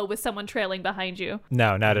solo with someone trailing behind you.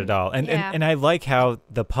 No, not at all. And I like how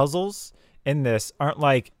the puzzles in this aren't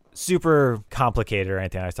like super complicated or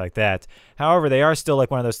anything else like that. However, they are still like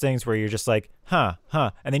one of those things where you're just like, huh.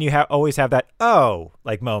 And then you always have that,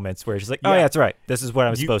 like moments where it's just like, oh, yeah, that's right. This is what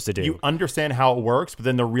I'm supposed to do. You understand how it works, but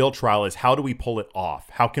then the real trial is how do we pull it off?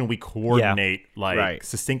 How can we coordinate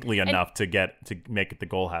succinctly enough to make the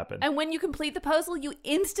goal happen? And when you complete the puzzle, you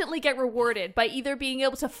instantly get rewarded by either being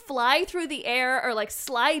able to fly through the air or like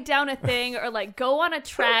slide down a thing or like go on a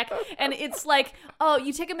track. And it's like, oh,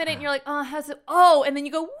 you take a minute and you're like, oh, how's it? Oh, and then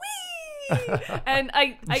you go, wee! And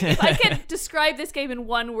if I could describe this game in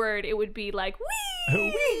one word, it would be like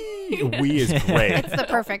wee. Wee is great. It's the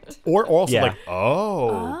perfect. Or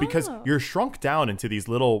also because you're shrunk down into these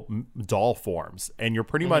little doll forms, and you're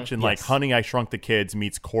pretty much in like Honey, I Shrunk the Kids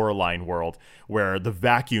meets Coraline world, where the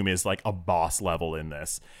vacuum is like a boss level in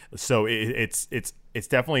this. So it's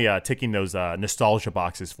definitely ticking those nostalgia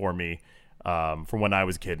boxes for me. From when I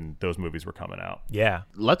was a kid and those movies were coming out. Yeah.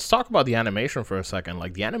 Let's talk about the animation for a second.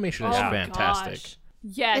 Like, the animation is fantastic. Gosh.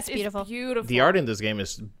 Yes, It's beautiful. The art in this game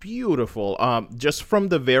is beautiful. Just from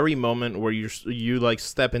the very moment where you like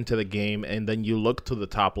step into the game and then you look to the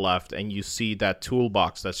top left and you see that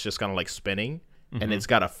toolbox that's just kind of like spinning and it's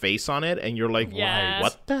got a face on it and you're like, wow,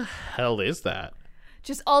 what the hell is that?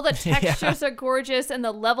 Just all the textures are gorgeous and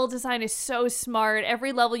the level design is so smart.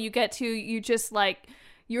 Every level you get to, you just like...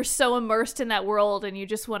 You're so immersed in that world and you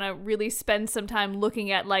just want to really spend some time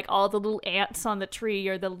looking at like all the little ants on the tree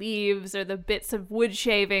or the leaves or the bits of wood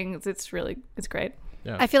shavings. It's great.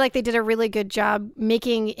 Yeah. I feel like they did a really good job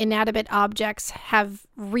making inanimate objects have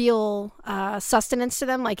real sustenance to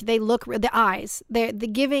them. Like they look, the eyes, the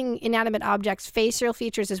giving inanimate objects facial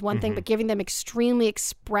features is one thing, but giving them extremely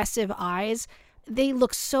expressive eyes, they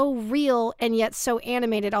look so real and yet so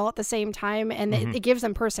animated all at the same time, and it gives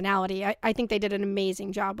them personality. I think they did an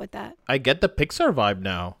amazing job with that. I get the Pixar vibe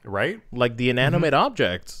now. Right? Like the inanimate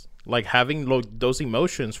objects. Like having those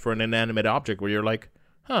emotions for an inanimate object where you're like,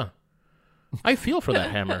 huh, I feel for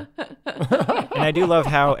that hammer. And I do love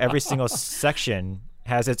how every single section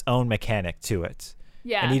has its own mechanic to it.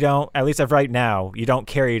 Yeah. And you don't, at least of right now, you don't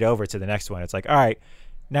carry it over to the next one. It's like, all right,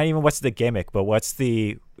 not even what's the gimmick, but what's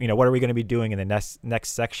the, what are we going to be doing in the next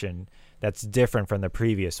section that's different from the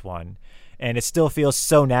previous one? And it still feels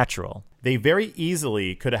so natural. They very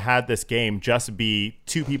easily could have had this game just be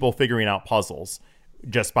two people figuring out puzzles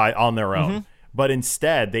just on their own. But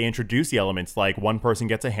instead, they introduce the elements like one person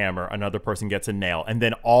gets a hammer, another person gets a nail, and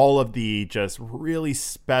then all of the just really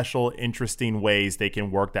special, interesting ways they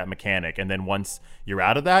can work that mechanic. And then once you're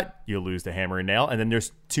out of that, you lose the hammer and nail, and then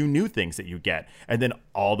there's 2 new things that you get. And then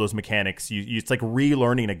all those mechanics, it's like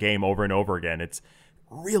relearning a game over and over again. It's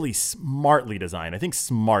really smartly designed. I think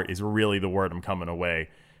smart is really the word I'm coming away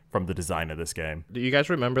from the design of this game. Do you guys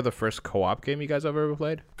remember the first co-op game you guys ever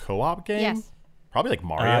played? Co-op game? Yes. Probably like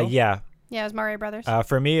Mario. Yeah. Yeah, it was Mario Brothers.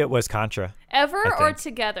 For me, it was Contra. Ever I or think.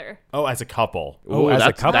 together? Oh, as a couple. Oh, as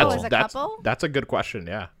a couple. As a couple? That's a good question,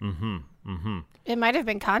 yeah. It might have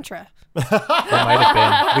been Contra. It might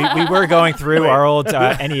have been. We were going through our old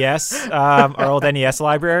NES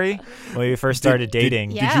library when we first started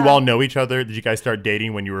dating. Yeah. Did you all know each other? Did you guys start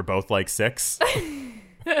dating when you were both like 6?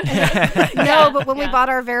 No, but when we bought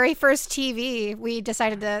our very first TV, we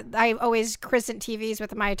decided I always crescent TVs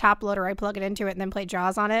with my top loader. I plug it into it and then play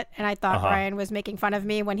Jaws on it. And I thought Brian was making fun of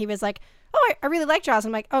me when he was like, oh, I really like Jaws.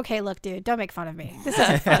 I'm like, okay, look, dude, don't make fun of me. This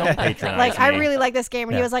isn't fun. Don't patronize Like, I me. really like this game.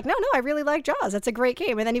 And he was like, no, I really like Jaws. That's a great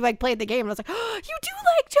game. And then he like played the game and I was like, oh, you do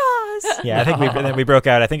like Jaws. Yeah, I think we broke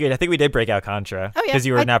out. I think we did break out Contra Oh, yeah. because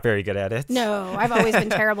you were not very good at it. No, I've always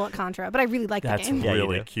been terrible at Contra, but I really like the That's game. Yeah, you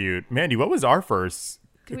really do. cute. Mandy, what was our first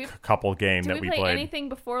couple game Did that we we play played? anything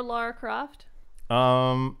before Lara Croft?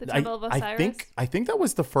 The Temple of Osiris? I think that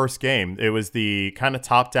was the first game. It was the kind of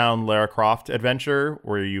top-down Lara Croft adventure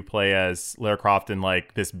where you play as Lara Croft in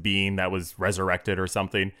like this being that was resurrected or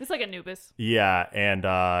something. It's like Anubis. Yeah, and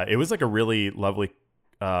it was like a really lovely.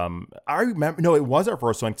 I remember. No, it was our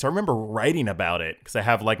first one. So I remember writing about it because I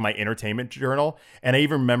have like my entertainment journal, and I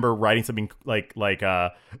even remember writing something like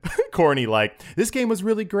corny, like this game was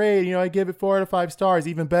really great. You know, I give it 4 out of 5 stars.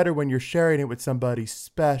 Even better when you're sharing it with somebody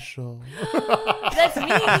special. That's me.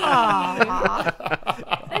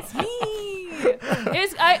 That's me.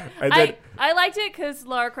 I liked it because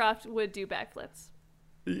Lara Croft would do backflips.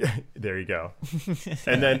 There you go.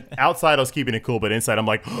 And then outside I was keeping it cool, but inside I'm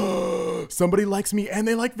like, oh, somebody likes me and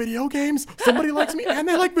they like video games. Somebody likes me and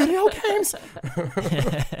they like video games.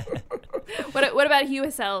 What about Hugh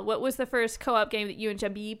Hassel? What was the first co-op game that you and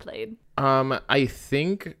Jambi played? I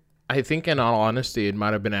think in all honesty, it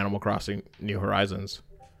might have been Animal Crossing New Horizons.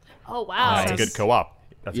 Oh wow, That's a good co-op.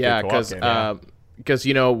 That's a Yeah, good co-op game, because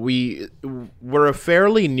you know we're a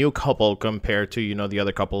fairly new couple compared to the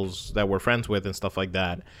other couples that we're friends with and stuff like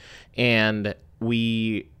that, and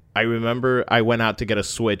I remember I went out to get a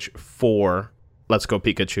Switch for Let's Go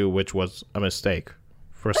Pikachu, which was a mistake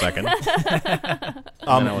for a second.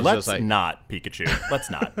 Let's not Pikachu.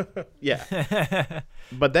 Let's not. Yeah.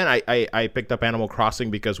 But then I picked up Animal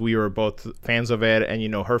Crossing because we were both fans of it,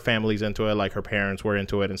 and her family's into it, like her parents were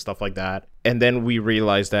into it and stuff like that. And then we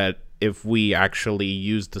realized that if we actually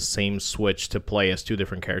used the same Switch to play as 2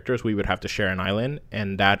 different characters, we would have to share an island,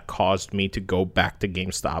 and that caused me to go back to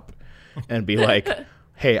GameStop and be like,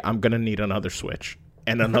 hey, I'm going to need another Switch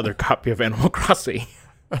and another copy of Animal Crossing.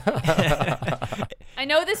 I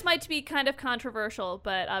know this might be kind of controversial,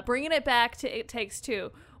 but bringing it back to It Takes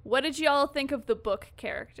Two, what did y'all think of the book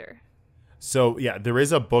character? So yeah, there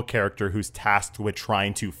is a book character who's tasked with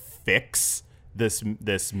trying to fix this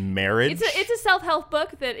marriage. It's a self-help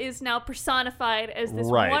book that is now personified as this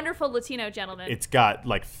wonderful Latino gentleman. It's got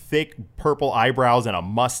like thick purple eyebrows and a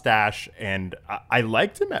mustache, and I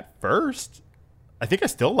liked him at first. I think I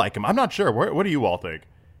still like him. I'm not sure. What do you all think?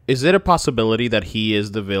 Is it a possibility that he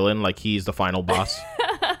is the villain, like he's the final boss?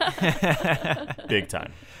 Big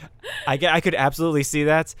time. I could absolutely see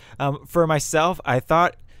that. For myself, I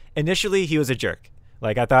thought initially he was a jerk.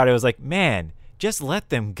 Like I thought it was like, man, just let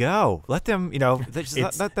them go. Let them,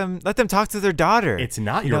 let them talk to their daughter. It's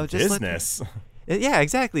not your business. Yeah,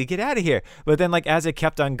 exactly. Get out of here. But then, like, as it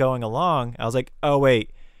kept on going along, I was like, oh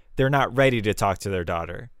wait, they're not ready to talk to their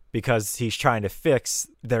daughter because he's trying to fix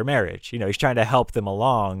their marriage. He's trying to help them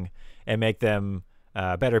along and make them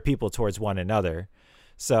better people towards one another.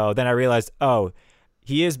 So then I realized, oh,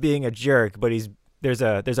 he is being a jerk, but there's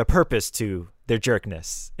a purpose to their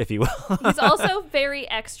jerkness, if you will. He's also very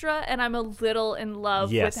extra, and I'm a little in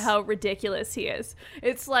love with how ridiculous he is.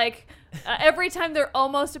 It's like every time they're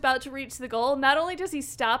almost about to reach the goal, not only does he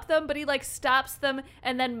stop them, but he like stops them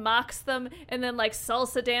and then mocks them and then like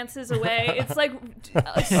salsa dances away. It's like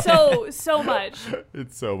so much.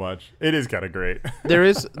 It's so much. It is kind of great. There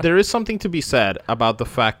is something to be said about the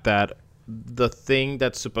fact that the thing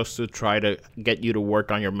that's supposed to try to get you to work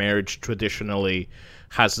on your marriage traditionally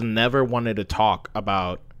has never wanted to talk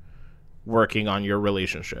about working on your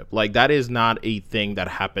relationship. Like, that is not a thing that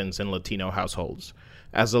happens in Latino households.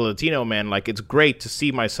 As a Latino man, like, it's great to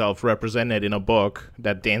see myself represented in a book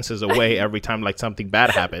that dances away every time like something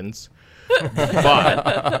bad happens.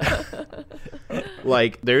 But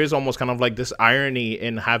like there is almost kind of like this irony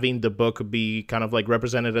in having the book be kind of like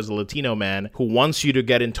represented as a Latino man who wants you to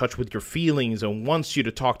get in touch with your feelings and wants you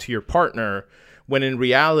to talk to your partner, when in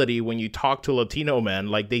reality, when you talk to Latino men,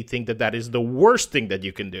 like they think that is the worst thing that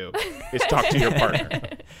you can do is talk to your partner.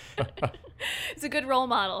 It's a good role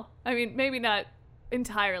model. I mean, maybe not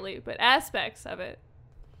entirely, but aspects of it.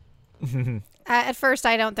 At first,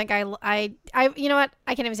 I don't think I, you know what?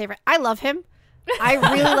 I can't even say it. I love him. I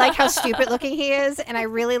really like how stupid looking he is, and I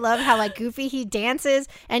really love how like goofy he dances.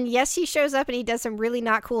 And yes, he shows up and he does some really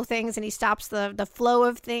not cool things, and he stops the flow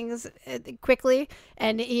of things quickly,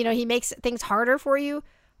 and you know he makes things harder for you.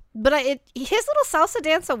 But his little salsa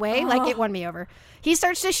dance away, like it won me over. He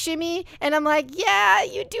starts to shimmy, and I'm like, yeah,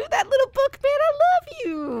 you do that, little book, man. I love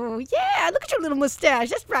you. Yeah, look at your little mustache.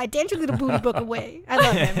 That's right. Dance your little booty book away. I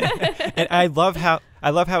love him. And I love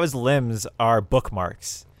how his limbs are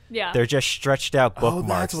bookmarks. Yeah. They're just stretched out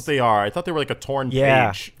bookmarks. Oh, that's what they are. I thought they were like a torn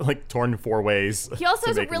page, like torn 4 ways. He also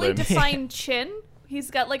has a really limbs. defined chin.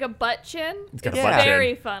 He's got like a butt chin. He's got it's a butt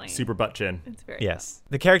very chin. funny. Super butt chin. It's very Yes.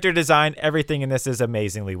 The character design, everything in this is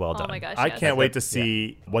amazingly well done. Oh my gosh. I yes. can't wait to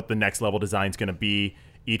see what the next level design is going to be.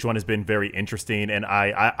 Each one has been very interesting, and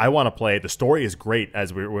I want to play. The story is great,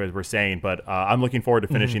 as we're saying, but I'm looking forward to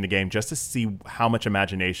finishing the game just to see how much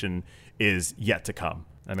imagination is yet to come.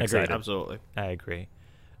 I'm excited. Absolutely. I agree.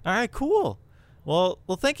 All right, cool. Well,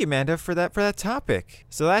 thank you, Amanda, for that topic.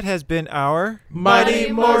 So that has been our Mighty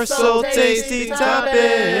Morsel Tasty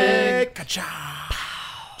Topic.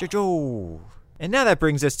 Jojo. And now that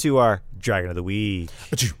brings us to our Dragon of the Week.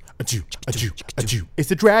 Achoo, achoo, achoo, achoo. It's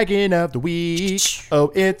the Dragon of the Week.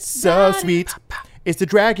 Oh, it's so sweet. It's the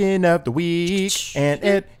Dragon of the Week, and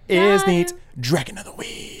it is neat. Dragon of the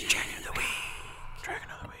Week.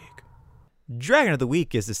 Dragon of the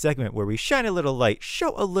Week is the segment where we shine a little light,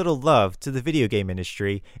 show a little love to the video game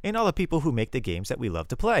industry and all the people who make the games that we love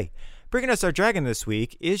to play. Bringing us our dragon this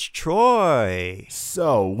week is Troy.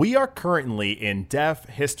 So we are currently in Deaf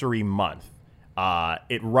History Month.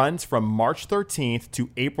 It runs from March 13th to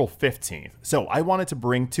April 15th. So I wanted to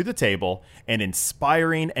bring to the table an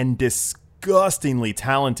inspiring and disgustingly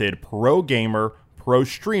talented pro gamer, pro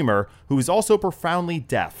streamer, who is also profoundly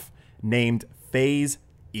deaf, named FaZe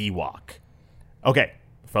Ewok. Okay,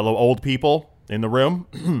 fellow old people in the room,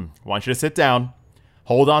 I want you to sit down,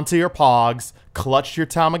 hold on to your pogs, clutch your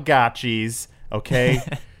Tamagotchis, okay?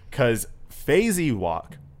 Because FaZe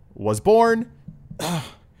Ewok was born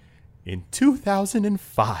in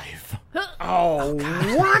 2005. Oh,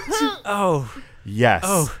 what? Oh.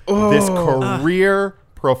 Yes. This career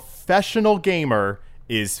professional gamer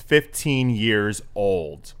is 15 years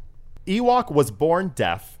old. Ewok was born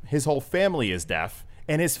deaf. His whole family is deaf.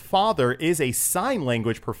 And his father is a sign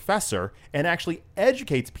language professor and actually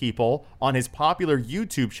educates people on his popular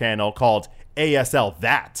YouTube channel called ASL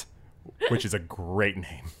That, which is a great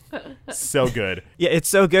name. So good. Yeah, it's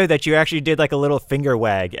so good that you actually did like a little finger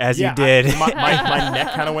wag as you did. My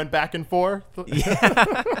neck kind of went back and forth.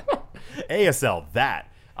 Yeah. ASL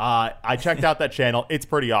That. I checked out that channel. It's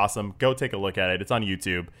pretty awesome. Go take a look at it. It's on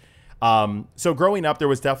YouTube. So growing up, there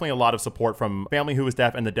was definitely a lot of support from family who was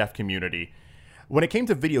deaf and the deaf community. When it came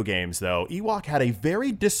to video games, though, Ewok had a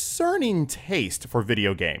very discerning taste for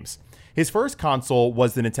video games. His first console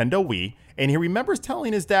was the Nintendo Wii, and he remembers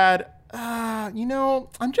telling his dad, I'm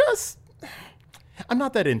not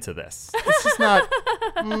that into this. It's just not,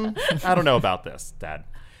 I don't know about this, Dad.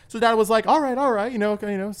 So Dad was like, all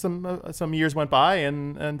right, some years went by,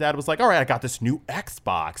 and Dad was like, all right, I got this new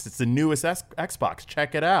Xbox. It's the newest Xbox.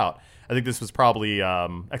 Check it out. I think this was probably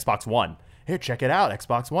Xbox One. Here, check it out,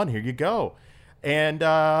 Xbox One. Here you go. And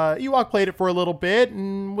Ewok played it for a little bit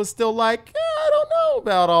and was still like, I don't know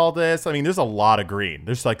about all this. I mean, there's a lot of green.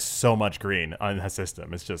 There's like so much green on the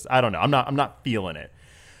system. It's just, I don't know. I'm not feeling it.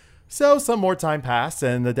 So some more time passed,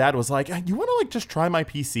 and the dad was like, you want to like just try my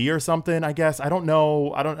PC or something, I guess? I don't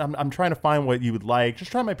know. I'm trying to find what you would like. Just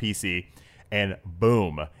try my PC. And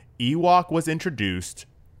boom, Ewok was introduced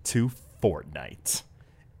to Fortnite.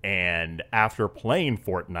 And after playing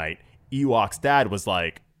Fortnite, Ewok's dad was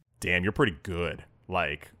like, damn, you're pretty good.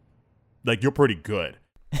 Like you're pretty good.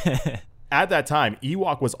 At that time,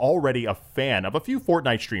 Ewok was already a fan of a few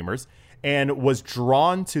Fortnite streamers and was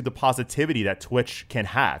drawn to the positivity that Twitch can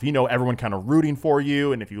have. You know, everyone kind of rooting for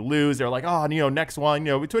you, and if you lose, they're like, next one.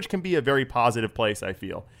 Twitch can be a very positive place, I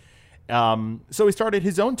feel. So he started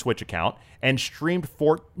his own Twitch account and streamed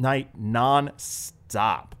Fortnite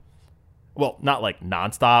non-stop. Well, not like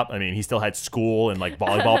non-stop. I mean, he still had school and like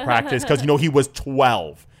volleyball practice because, he was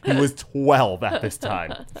 12. He was 12 at this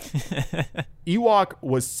time. Ewok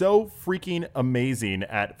was so freaking amazing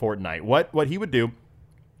at Fortnite. What he would do,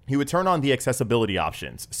 he would turn on the accessibility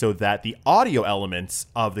options so that the audio elements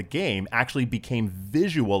of the game actually became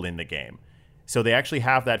visual in the game. So they actually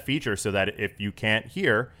have that feature so that if you can't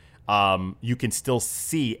hear, you can still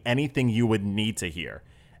see anything you would need to hear.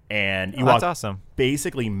 And Ewok that's awesome.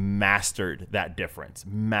 Basically mastered that difference,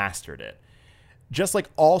 mastered it. Just like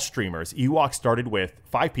all streamers, Ewok started with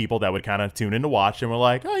 5 people that would kind of tune in to watch and were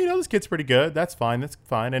like, oh, this kid's pretty good. That's fine.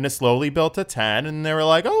 And it slowly built to 10. And they were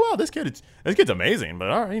like, oh, wow, this kid's amazing. But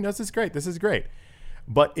all right, this is great.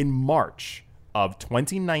 But in March of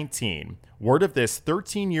 2019, word of this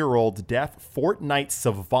 13-year-old deaf Fortnite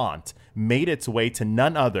savant made its way to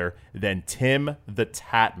none other than Tim the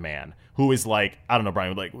Tatman, who is like, I don't know,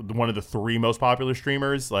 Brian, like one of the 3 most popular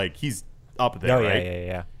streamers. Like he's up there, right?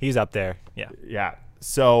 Yeah. He's up there. Yeah.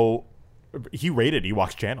 So he raided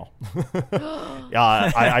Ewok's channel.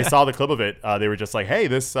 I saw the clip of it. They were just like, hey,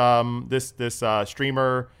 this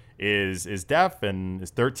streamer is deaf and is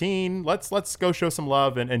 13. Let's go show some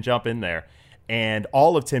love and jump in there. And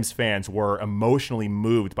all of Tim's fans were emotionally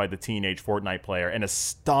moved by the teenage Fortnite player and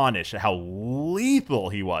astonished at how lethal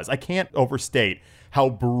he was. I can't overstate how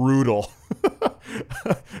brutal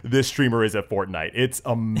this streamer is at Fortnite. It's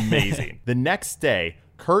amazing. The next day,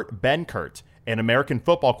 Kurt Benkert, an American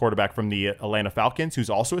football quarterback from the Atlanta Falcons, who's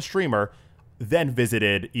also a streamer, then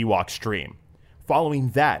visited Ewok's stream. Following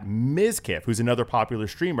that, Mizkif, who's another popular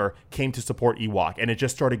streamer, came to support Ewok, and it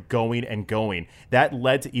just started going and going. That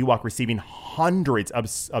led to Ewok receiving hundreds of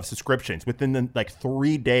subscriptions within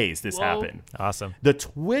 3 days this happened. Awesome. The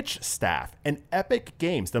Twitch staff and Epic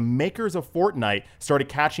Games, the makers of Fortnite, started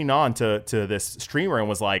catching on to this streamer and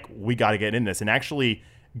was like, we got to get in this, and actually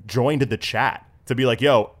joined the chat to be like,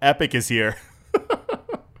 yo, Epic is here.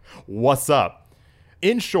 What's up?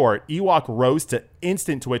 In short, Ewok rose to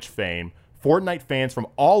instant Twitch fame. Fortnite fans from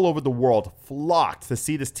all over the world flocked to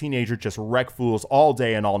see this teenager just wreck fools all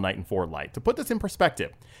day and all night in Fortnite. To put this in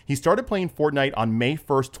perspective, he started playing Fortnite on May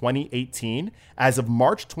 1st, 2018. As of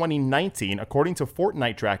March 2019, according to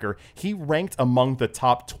Fortnite Tracker, he ranked among the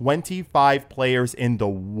top 25 players in the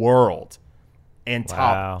world and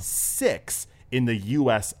top 6 in the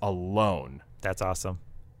US alone. That's awesome.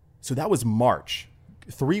 So that was March.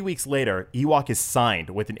 3 weeks later, Ewok is signed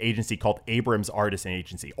with an agency called Abrams Artist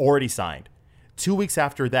Agency, already signed. 2 weeks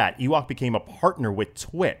after that, Ewok became a partner with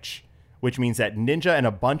Twitch, which means that Ninja and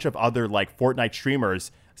a bunch of other Fortnite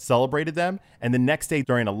streamers celebrated them. And the next day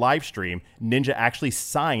during a live stream, Ninja actually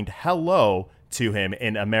signed hello to him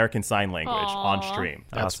in American Sign Language on stream.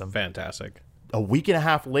 That's awesome. Fantastic. A week and a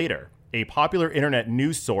half later, a popular internet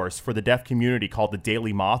news source for the deaf community called the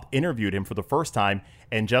Daily Moth interviewed him for the first time,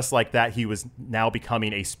 and just like that, he was now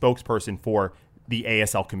becoming a spokesperson for the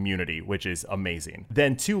ASL community, which is amazing.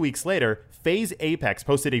 Then 2 weeks later, FaZe Apex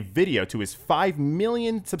posted a video to his 5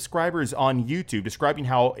 million subscribers on YouTube describing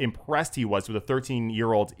how impressed he was with a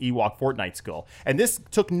 13-year-old Ewok Fortnite skill. And this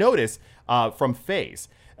took notice from FaZe.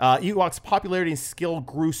 Ewok's popularity and skill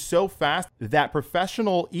grew so fast that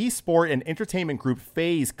professional esport and entertainment group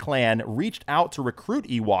FaZe Clan reached out to recruit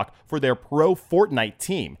Ewok for their pro Fortnite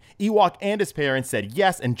team. Ewok and his parents said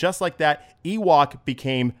yes, and just like that, Ewok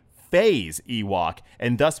became FaZe Ewok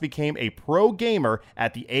and thus became a pro gamer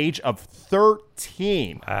at the age of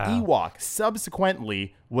 13. Wow. Ewok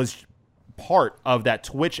subsequently was part of that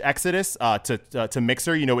Twitch exodus to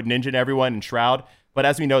Mixer, with Ninja and everyone and Shroud. But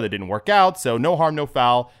as we know, that didn't work out, so no harm, no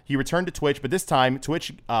foul. He returned to Twitch, but this time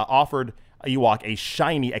Twitch offered Ewok a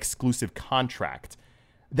shiny exclusive contract.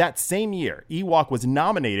 That same year, Ewok was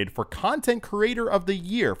nominated for Content Creator of the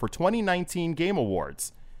Year for 2019 Game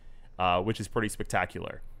Awards, which is pretty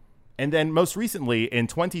spectacular. And then most recently, in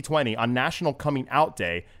 2020, on National Coming Out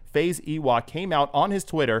Day, FaZe Ewok came out on his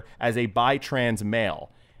Twitter as a bi-trans male.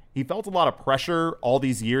 He felt a lot of pressure all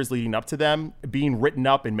these years leading up to them, being written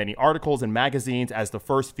up in many articles and magazines as the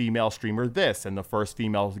first female streamer this and the first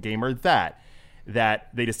female gamer that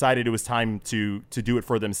they decided it was time to do it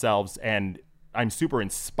for themselves. And I'm super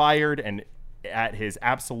inspired and at his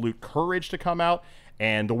absolute courage to come out,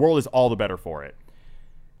 and the world is all the better for it.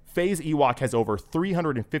 FaZe Ewok has over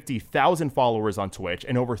 350,000 followers on Twitch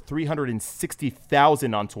and over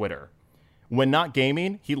 360,000 on Twitter. When not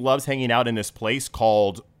gaming, he loves hanging out in this place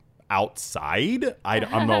called Outside. I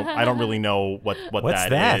don't really know what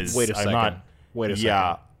that is. Wait a second.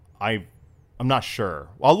 Yeah, I'm not sure.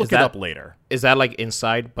 I'll look it up later. Is that like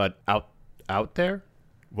inside but out there?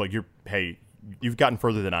 Well, you've gotten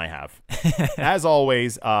further than I have. As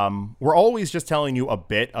always, we're always just telling you a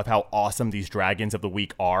bit of how awesome these Dragons of the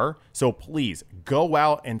Week are. So please go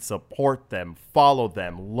out and support them, follow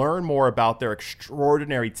them, learn more about their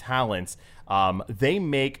extraordinary talents. They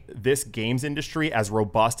make this games industry as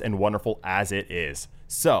robust and wonderful as it is.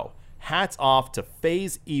 So hats off to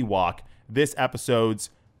FaZe Ewok, this episode's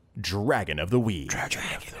Dragon of the Week.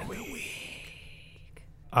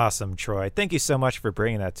 Awesome, Troy. Thank you so much for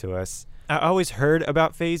bringing that to us. I always heard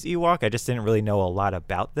about FaZe Ewok. I just didn't really know a lot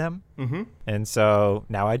about them. Mm-hmm. And so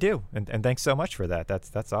now I do. And thanks so much for that.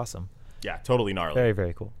 That's awesome. Yeah, totally gnarly. Very,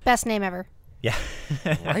 very cool. Best name ever. Yeah.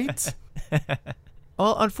 Right?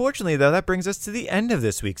 Well, unfortunately, though, that brings us to the end of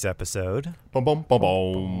this week's episode. Boom, boom,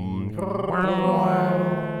 boom,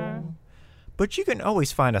 boom. But you can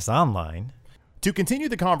always find us online. To continue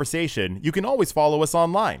the conversation, you can always follow us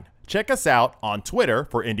online. Check us out on Twitter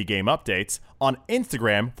for indie game updates, on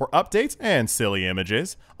Instagram for updates and silly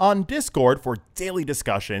images, on Discord for daily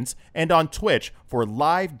discussions, and on Twitch for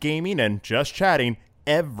live gaming and just chatting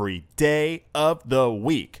every day of the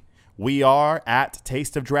week. We are at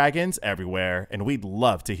Taste of Dragons everywhere, and we'd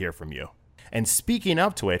love to hear from you. And speaking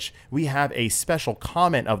of Twitch, we have a special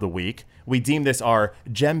comment of the week. We deem this our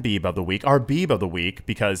Gembeeb of the week, our Beeb of the week,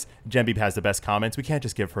 because Gembeeb has the best comments. We can't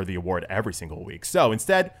just give her the award every single week. So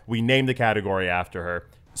instead, we named the category after her.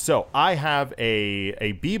 So I have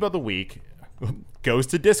a Beeb of the week. Goes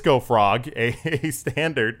to Disco Frog, a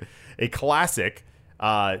standard, a classic.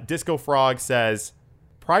 Disco Frog says,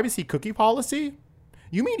 privacy cookie policy?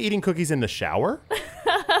 You mean eating cookies in the shower?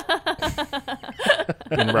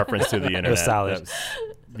 In reference to the internet. The salad.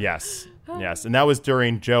 Yes. And that was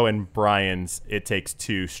during Joe and Brian's It Takes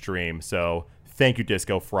Two stream. So thank you,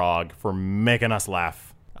 Disco Frog, for making us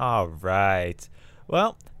laugh. All right.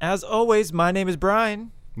 Well, as always, my name is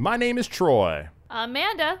Brian. My name is Troy.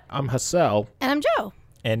 Amanda. I'm Hassel. And I'm Joe.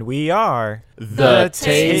 And we are The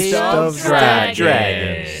Taste of Dragons.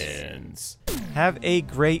 Have a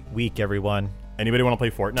great week, everyone. Anybody want to play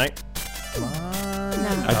Fortnite?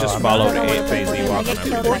 I just followed FaZe I Ewok get on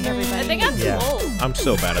killed everything. by everybody. I think I'm too old. I'm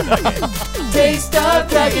so bad at that game. Taste of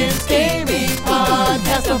Dragons Gaming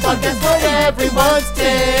Podcast, a podcast for everyone's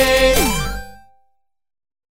taste.